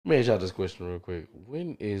Let me ask y'all this question real quick.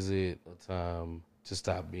 When is it a time to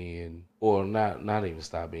stop being, or not even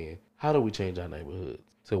stop being? How do we change our neighborhoods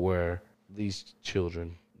to where these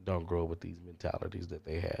children don't grow up with these mentalities that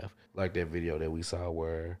they have? Like that video that we saw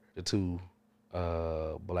where the two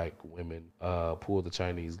black women pulled the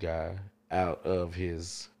Chinese guy out of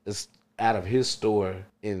his store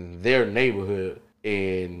in their neighborhood,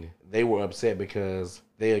 and they were upset because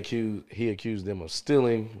he accused them of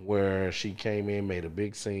stealing, where she came in, made a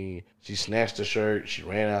big scene, she snatched the shirt, she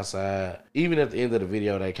ran outside. Even at the end of the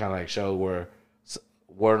video, they kind of like showed where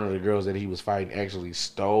one of the girls that he was fighting actually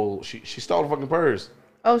stole, she stole the fucking purse.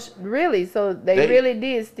 Oh, really? So they They really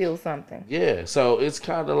did steal something. Yeah, so it's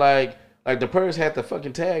kind of like the purse had the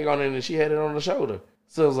fucking tag on it and she had it on the shoulder.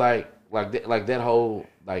 So it's like that whole,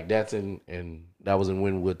 like, that's in that was in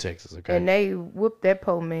Wynwood, Texas. Okay, And they whooped that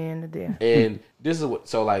poor man to death. and this is what,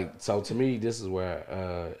 so to me, this is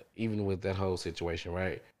where even with that whole situation,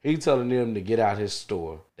 right? He telling them to get out his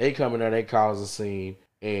store. They come in there, they cause a scene,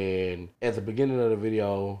 and at the beginning of the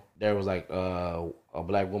video, there was like a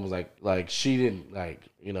black woman was like she didn't, like,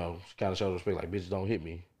 she kind of showed respect, like, bitch, don't hit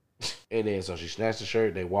me. And then so she snatched the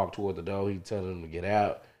shirt. They walked toward the door. He telling them to get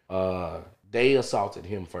out. They assaulted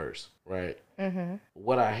him first, right? Mm-hmm.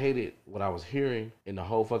 What I hated, what I was hearing in the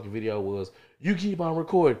whole fucking video was, "You keep on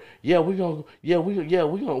recording. Yeah, we gonna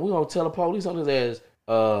tell the police on his ass.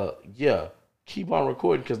 Yeah, keep on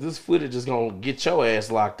recording, because this footage is gonna get your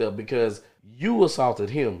ass locked up because you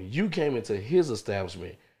assaulted him. You came into his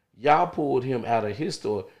establishment. Y'all pulled him out of his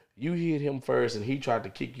store. You hit him first, and he tried to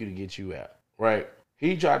kick you to get you out, right?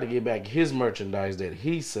 He tried to get back his merchandise that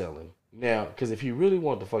he's selling. Now, because if he really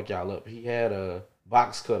wanted to fuck y'all up, he had a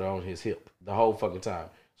box cutter on his hip the whole fucking time.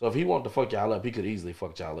 So if he wanted to fuck y'all up, he could easily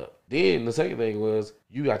fuck y'all up. Then the second thing was,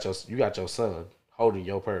 you got your son holding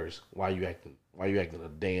your purse while you acting a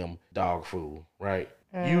damn dog fool, right?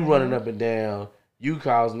 You running up and down, you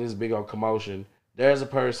causing this big old commotion. There's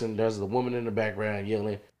a woman in the background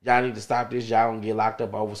yelling, "Y'all need to stop this. Y'all gonna get locked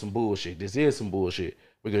up over some bullshit." This is some bullshit.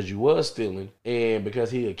 Because you was stealing, and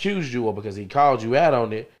because he accused you, or because he called you out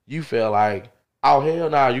on it, you felt like, oh,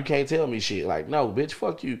 hell no, you can't tell me shit. Like, no, bitch,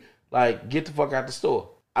 fuck you. Like, get the fuck out the store.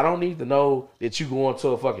 I don't need to know that you going to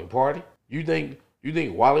a fucking party. You think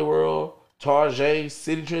Wally World, Tarjay,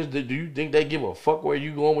 City Trends, do you think they give a fuck where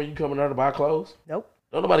you going when you coming out to buy clothes? Nope.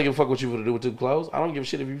 Don't nobody give a fuck what you finna do with them clothes. I don't give a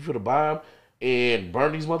shit if you finna buy them and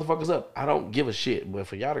burn these motherfuckers up. I don't give a shit. But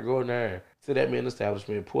for y'all to go in there to that man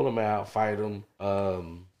establishment, pull him out, fight him,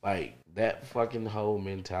 like, that fucking whole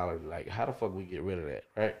mentality, like, how the fuck we get rid of that,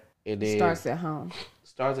 right? And then Starts at home.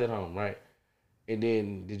 Starts at home, right? And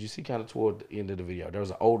then, did you see kind of toward the end of the video, there was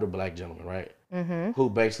an older black gentleman, right? Mm-hmm. Who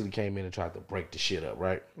basically came in and tried to break the shit up,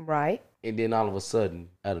 right? Right. And then all of a sudden,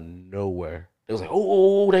 out of nowhere, it was like,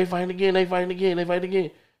 oh, they fighting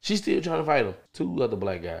again. She's still trying to fight him. Two other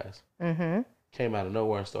black guys came out of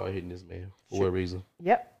nowhere and started hitting this man. For what reason?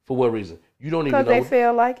 Yep. For what reason? You don't even know. Because they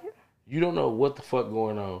feel like it. You don't know what the fuck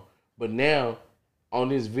going on. But now, on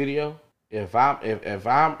this video, if I'm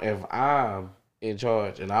in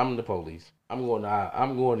charge and I'm the police, I'm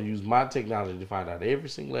going to use my technology to find out every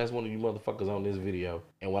single last one of you motherfuckers on this video.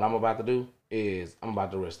 And what I'm about to do is I'm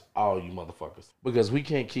about to arrest all you motherfuckers, because we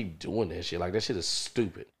can't keep doing that shit. Like, that shit is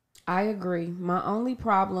stupid. I agree. My only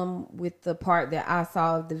problem with the part that I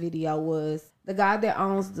saw of the video was the guy that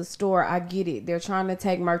owns the store. I get it. They're trying to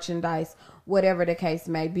take merchandise, whatever the case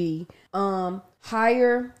may be.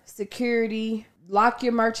 Hire security, lock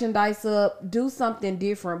your merchandise up, do something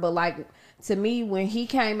different. But, like, to me, when he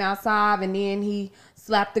came outside and then he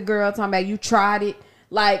slapped the girl talking about, you tried it,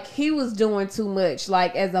 like, he was doing too much.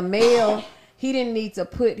 Like, as a male, he didn't need to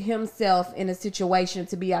put himself in a situation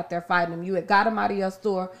to be out there fighting him. You had got him out of your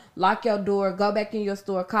store, lock your door, go back in your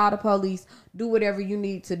store, call the police, do whatever you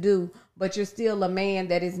need to do. But you're still a man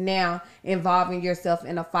that is now involving yourself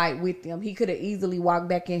in a fight with them. He could have easily walked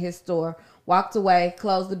back in his store, walked away,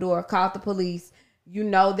 closed the door, called the police. You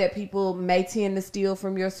know that people may tend to steal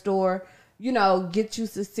from your store. You know, get you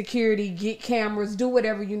to security, get cameras, do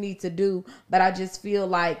whatever you need to do. But I just feel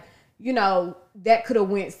like, you know, that could have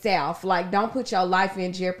went south. Like, don't put your life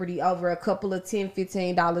in jeopardy over a couple of $10,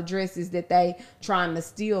 $15 dresses that they trying to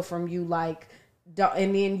steal from you. Like,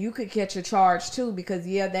 and then you could catch a charge too, because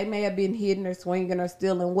yeah, they may have been hitting or swinging or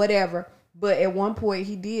stealing, whatever. But at one point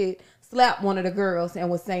he did slap one of the girls and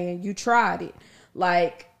was saying, you tried it.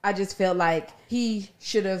 Like, I just felt like he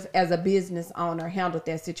should have, as a business owner, handled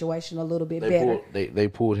that situation a little bit better. They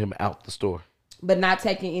pulled him out the store. But not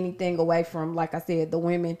taking anything away from, like I said, the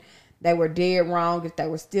women. They were dead wrong if they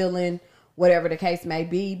were stealing, whatever the case may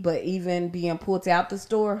be. But even being pulled out the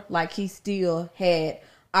store, like, he still had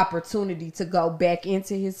opportunity to go back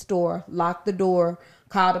into his store, lock the door,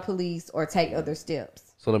 call the police, or take other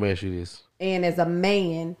steps. So let me ask you this. And as a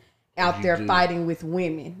man out You there do. fighting with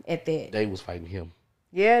women at that. They was fighting him.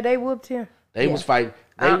 Yeah, they whooped him. They was fighting.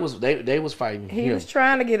 They was fighting He him. was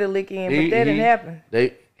trying to get a lick in, but that didn't happen.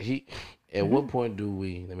 At what point do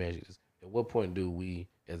we? Let me ask you this. At what point do we,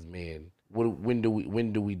 as men, when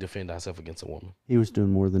do we defend ourselves against a woman? He was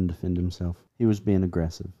doing more than defend himself. He was being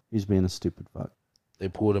aggressive. He was being a stupid fuck. They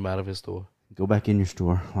pulled him out of his store. Go back in your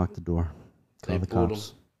store. Lock the door. Call the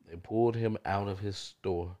cops. They pulled him out of his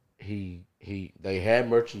store. They had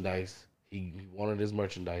merchandise. He wanted his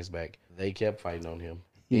merchandise back. They kept fighting on him.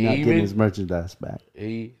 He's not getting his merchandise back.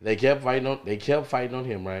 They kept fighting on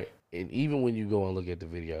him, right? And even when you go and look at the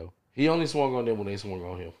video, he only swung on them when they swung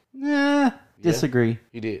on him. Nah, disagree.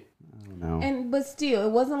 He did. I don't know. But still,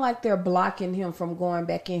 it wasn't like they're blocking him from going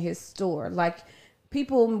back in his store. Like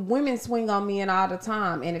women swing on men all the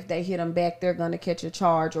time, and if they hit them back, they're gonna catch a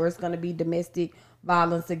charge, or it's gonna be domestic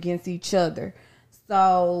violence against each other.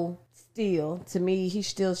 So still, to me, he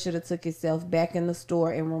still should have took himself back in the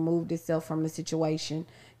store and removed himself from the situation.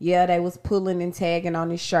 Yeah, they was pulling and tagging on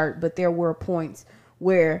his shirt, but there were points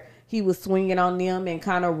where he was swinging on them and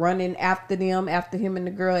kind of running after them. After him and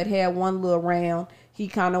the girl had one little round, he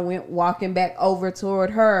kind of went walking back over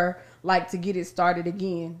toward her, like to get it started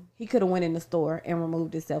again. He could have went in the store and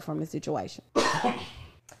removed himself from the situation.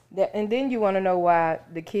 And then you want to know why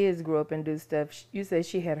the kids grew up and do stuff. You said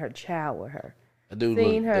she had her child with her.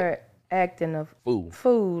 Seeing her acting a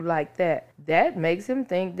fool like that, that makes him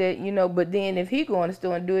think that, but then if he go in the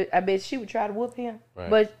store and do it, I bet she would try to whoop him. Right.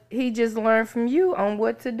 But he just learned from you on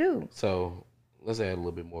what to do. So let's add a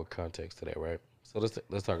little bit more context to that, right? So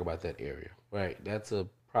let's talk about that area, right? That's a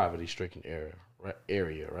poverty-stricken area,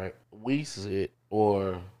 right? We sit,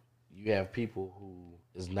 or you have people who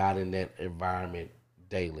is not in that environment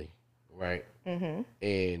daily, right? Mm-hmm.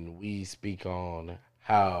 And we speak on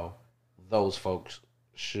how those folks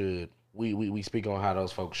should. We speak on how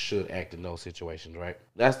those folks should act in those situations, right?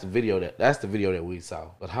 That's the video that we saw.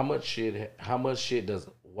 But how much shit does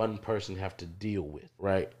one person have to deal with,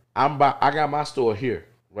 right? I got my store here,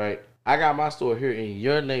 right? I got my store here in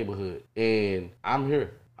your neighborhood, and I'm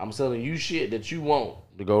here. I'm selling you shit that you want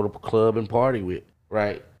to go to a club and party with,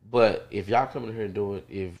 right? But if y'all come in here and do it,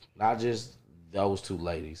 if not just those two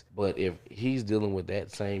ladies, but if he's dealing with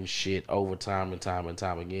that same shit over time and time and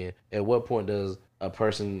time again, at what point does a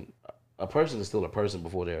person is still a person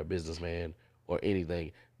before they're a businessman or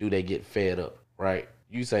anything? Do they get fed up, right?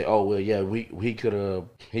 You say, oh well, yeah, he could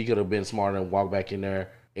have been smarter and walked back in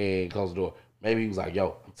there and closed the door. Maybe he was like,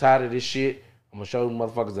 yo, I'm tired of this shit. I'm gonna show you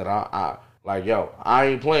motherfuckers that I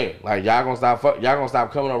ain't playing. Like y'all gonna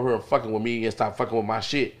stop coming over here and fucking with me and stop fucking with my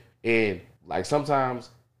shit. And like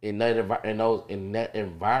sometimes in that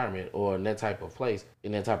environment or in that type of place,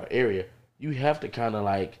 in that type of area, you have to kind of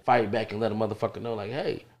like fight back and let a motherfucker know, like,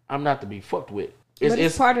 hey, I'm not to be fucked with.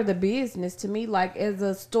 It's part of the business to me. Like as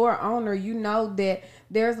a store owner, you know that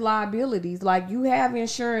there's liabilities. Like you have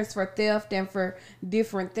insurance for theft and for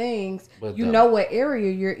different things. But you know what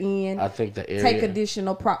area you're in. I think the area take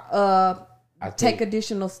additional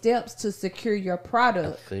additional steps to secure your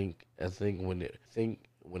product. I think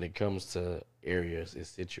when it comes to areas, it's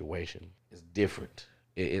situation. It's different.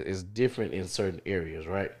 It's different in certain areas,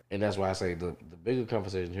 right? And that's why I say the bigger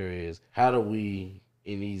conversation here is how do we,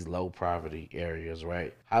 in these low poverty areas,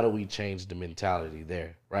 right? How do we change the mentality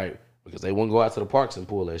there, right? Because they wouldn't go out to the parks and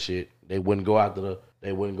pull that shit. They wouldn't go out to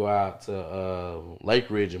Lake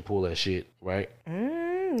Ridge and pull that shit, right?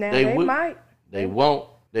 Now they might. They won't.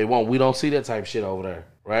 We don't see that type of shit over there,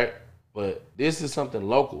 right? But this is something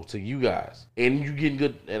local to you guys, and you getting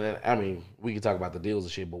good. And I mean, we can talk about the deals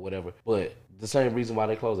and shit, but whatever. But the same reason why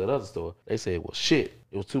they closed that other store, they said, well, shit,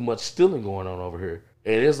 it was too much stealing going on over here,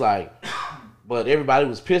 and it's like, but everybody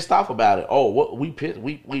was pissed off about it. Oh, what we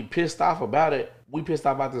pissed off about it. We pissed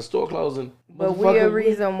off about the store closing. But we a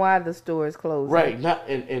reason why the store is closing. Right. Not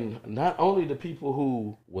only the people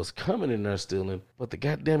who was coming in there stealing, but the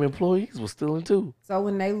goddamn employees was stealing too. So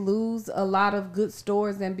when they lose a lot of good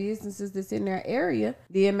stores and businesses that's in their area,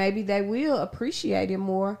 then maybe they will appreciate it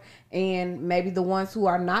more. And maybe the ones who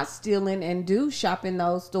are not stealing and do shop in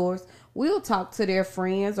those stores will talk to their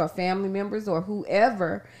friends or family members or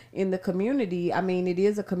whoever in the community. I mean, it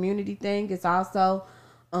is a community thing. It's also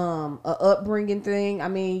a upbringing thing. I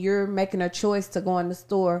mean, you're making a choice to go in the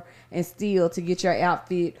store and steal to get your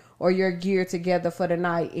outfit or your gear together for the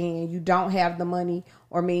night, and you don't have the money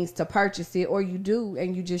or means to purchase it, or you do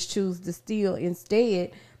and you just choose to steal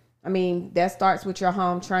instead. I mean, that starts with your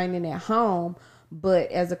home training at home. But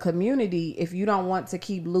as a community, if you don't want to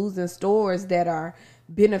keep losing stores that are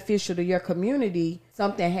beneficial to your community,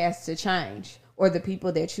 something has to change. Or the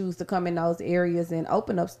people that choose to come in those areas and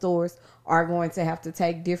open up stores are going to have to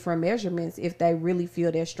take different measurements if they really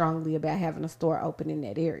feel that strongly about having a store open in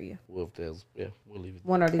that area. Well, if there's, we'll leave it.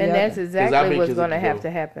 One or the other. And that's exactly what's going to have to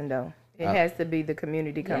happen, though. It has to be the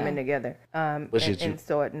community coming together and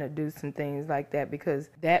starting to do some things like that, because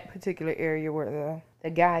that particular area where the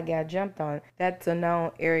guy got jumped on, that's a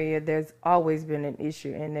known area. There's always been an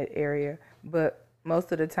issue in that area, but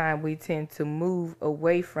most of the time we tend to move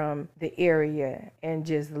away from the area and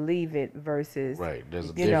just leave it versus,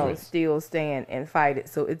 there's a difference. Still stand and fight it.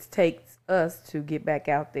 So it takes us to get back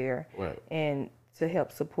out there and to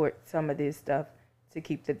help support some of this stuff to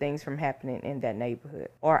keep the things from happening in that neighborhood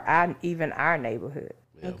or even our neighborhood.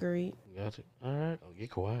 Yeah. Agreed. Gotcha. All right. Don't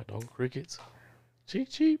get quiet. Don't crickets.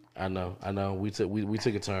 Cheap. I know. We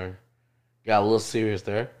took a turn. Got a little serious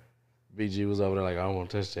there. BG was over there like, I don't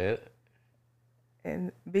want to touch that.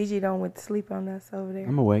 And BG don't went to sleep on us over there.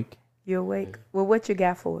 I'm awake. You awake? Yeah. Well, what you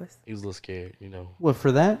got for us? He was a little scared, What,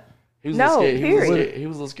 for that? He was a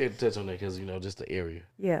little scared to touch on that because, just the area.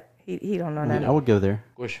 Yeah, he don't know that. I would go there.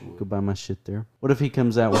 Of course you would. Go buy my shit there. What if he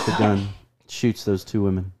comes out with a gun, shoots those two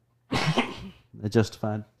women? That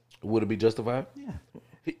justified? Would it be justified? Yeah.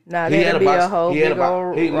 That'd be a whole big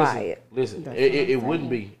old riot. Listen, it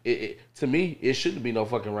wouldn't be. To me, it shouldn't be no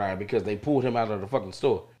fucking riot because they pulled him out of the fucking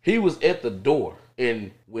store. He was at the door,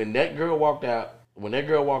 and when that girl walked out,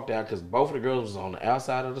 because both of the girls was on the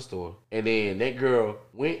outside of the store, and then that girl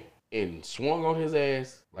went and swung on his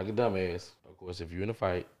ass like a dumbass. Of course, if you're in a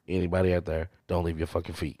fight, anybody out there, don't leave your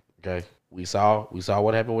fucking feet. Okay? We saw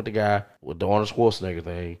what happened with the guy with the Arnold Schwarzenegger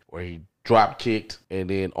thing, where he drop kicked, and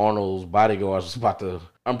then Arnold's bodyguards was about to.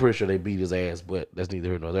 I'm pretty sure they beat his ass, but that's neither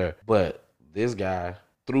here nor there. But this guy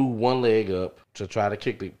threw one leg up to try to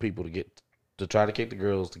kick the people to try to kick the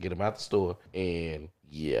girls to get him out the store, and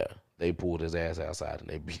they pulled his ass outside and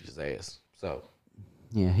they beat his ass. So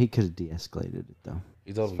yeah, he could have de-escalated it though.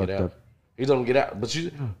 He told him to get out. He told him to get out,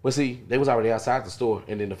 but see, they was already outside the store,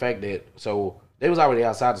 and then the fact that they was already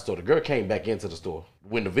outside the store. The girl came back into the store.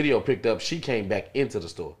 When the video picked up, she came back into the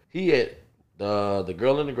store. He had the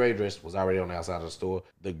girl in the gray dress was already on the outside of the store.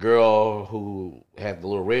 The girl who had the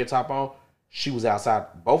little red top on, she was outside.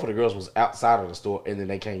 Both of the girls was outside of the store, and then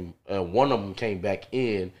they came. One of them came back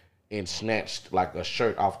in and snatched like a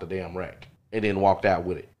shirt off the damn rack, and then walked out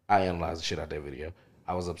with it. I analyzed the shit out of that video.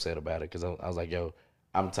 I was upset about it because I was like, yo,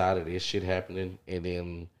 I'm tired of this shit happening, and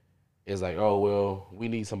then it's like, oh, well, we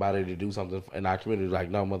need somebody to do something in our community. Like,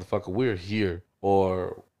 no, motherfucker, we're here,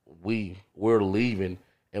 or we're leaving,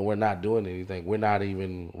 and we're not doing anything. We're not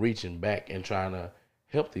even reaching back and trying to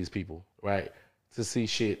help these people, right, to see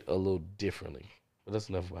shit a little differently. But that's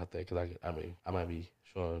enough about that, because I might be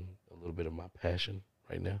showing a little bit of my passion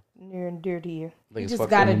right now. Near and dear to you. You just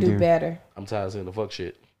got to do better. I'm tired of seeing the fuck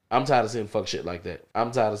shit. I'm tired of seeing fuck shit like that.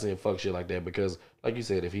 I'm tired of seeing fuck shit like that because, like you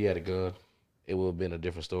said, if he had a gun, it would have been a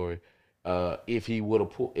different story. If he would have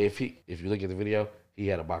pulled, if you look at the video, he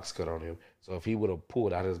had a box cutter on him. So if he would have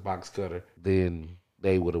pulled out his box cutter, then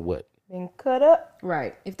they would have what? Been cut up.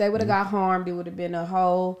 Right. If they would have got harmed, it would have been a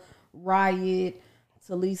whole riot.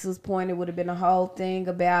 To Lisa's point, it would have been a whole thing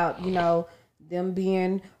about, them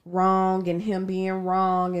being wrong and him being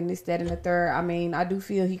wrong and this, that, and the third. I mean, I do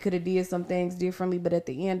feel he could have did some things differently, but at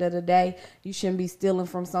the end of the day, you shouldn't be stealing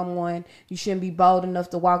from someone. You shouldn't be bold enough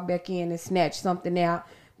to walk back in and snatch something out.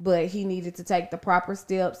 But he needed to take the proper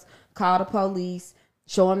steps, call the police,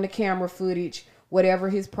 show him the camera footage, whatever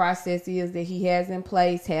his process is that he has in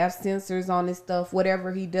place, have sensors on his stuff,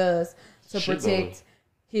 whatever he does to protect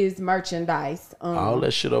his merchandise. All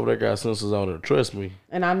that shit over there got sensors on it. Trust me.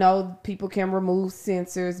 And I know people can remove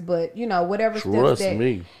sensors, but whatever steps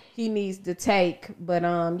that he needs to take. But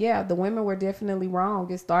the women were definitely wrong.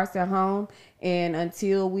 It starts at home, and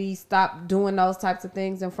until we stop doing those types of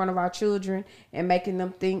things in front of our children and making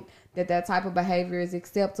them think that type of behavior is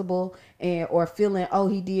acceptable, or feeling, oh,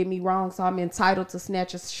 he did me wrong, so I'm entitled to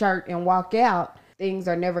snatch a shirt and walk out, things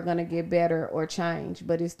are never going to get better or change.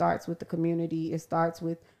 But it starts with the community. It starts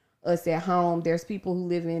with us at home. There's people who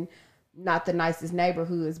live in not the nicest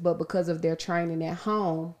neighborhoods, but because of their training at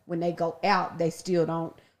home, when they go out, they still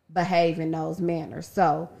don't behave in those manners.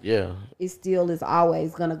 So it still is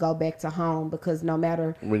always going to go back to home, because no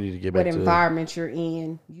matter what environment you're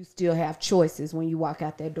in, you still have choices when you walk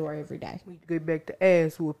out that door every day. We get back to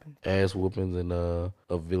ass whoopings. Ass whoopings and a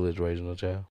village raising a child.